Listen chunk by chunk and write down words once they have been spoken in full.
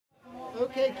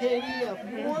Okay, Katie, a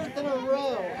fourth in a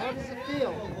row. How does it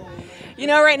feel? You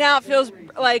know, right now it feels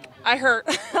like I hurt.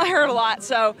 I hurt a lot.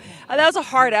 So that was a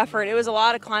hard effort. It was a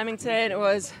lot of climbing today, and it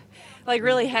was like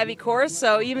really heavy course.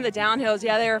 So even the downhills,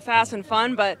 yeah, they were fast and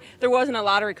fun, but there wasn't a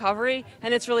lot of recovery,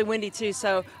 and it's really windy too.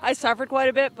 So I suffered quite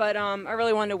a bit, but I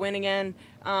really wanted to win again.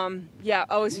 Yeah,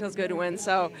 always feels good to win.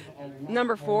 So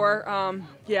number 4,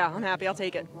 yeah, I'm happy. I'll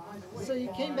take it. So you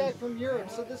came back from Europe,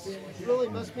 so this really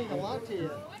must mean a lot to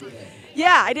you.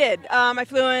 Yeah, I did. I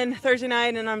flew in Thursday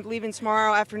night, and I'm leaving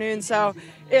tomorrow afternoon. So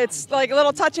it's like a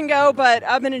little touch and go, but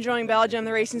I've been enjoying Belgium.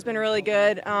 The racing's been really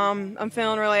good. I'm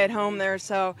feeling really at home there,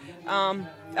 so I'm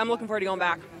looking forward to going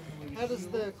back. How does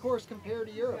the course compare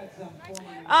to Europe?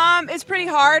 It's pretty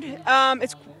hard.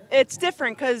 It's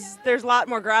different because there's a lot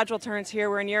more gradual turns here,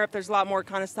 where in Europe there's a lot more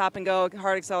kind of stop and go,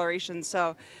 hard acceleration.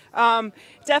 So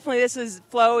definitely this is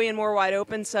flowy and more wide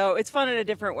open, so it's fun in a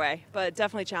different way, but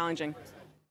definitely challenging.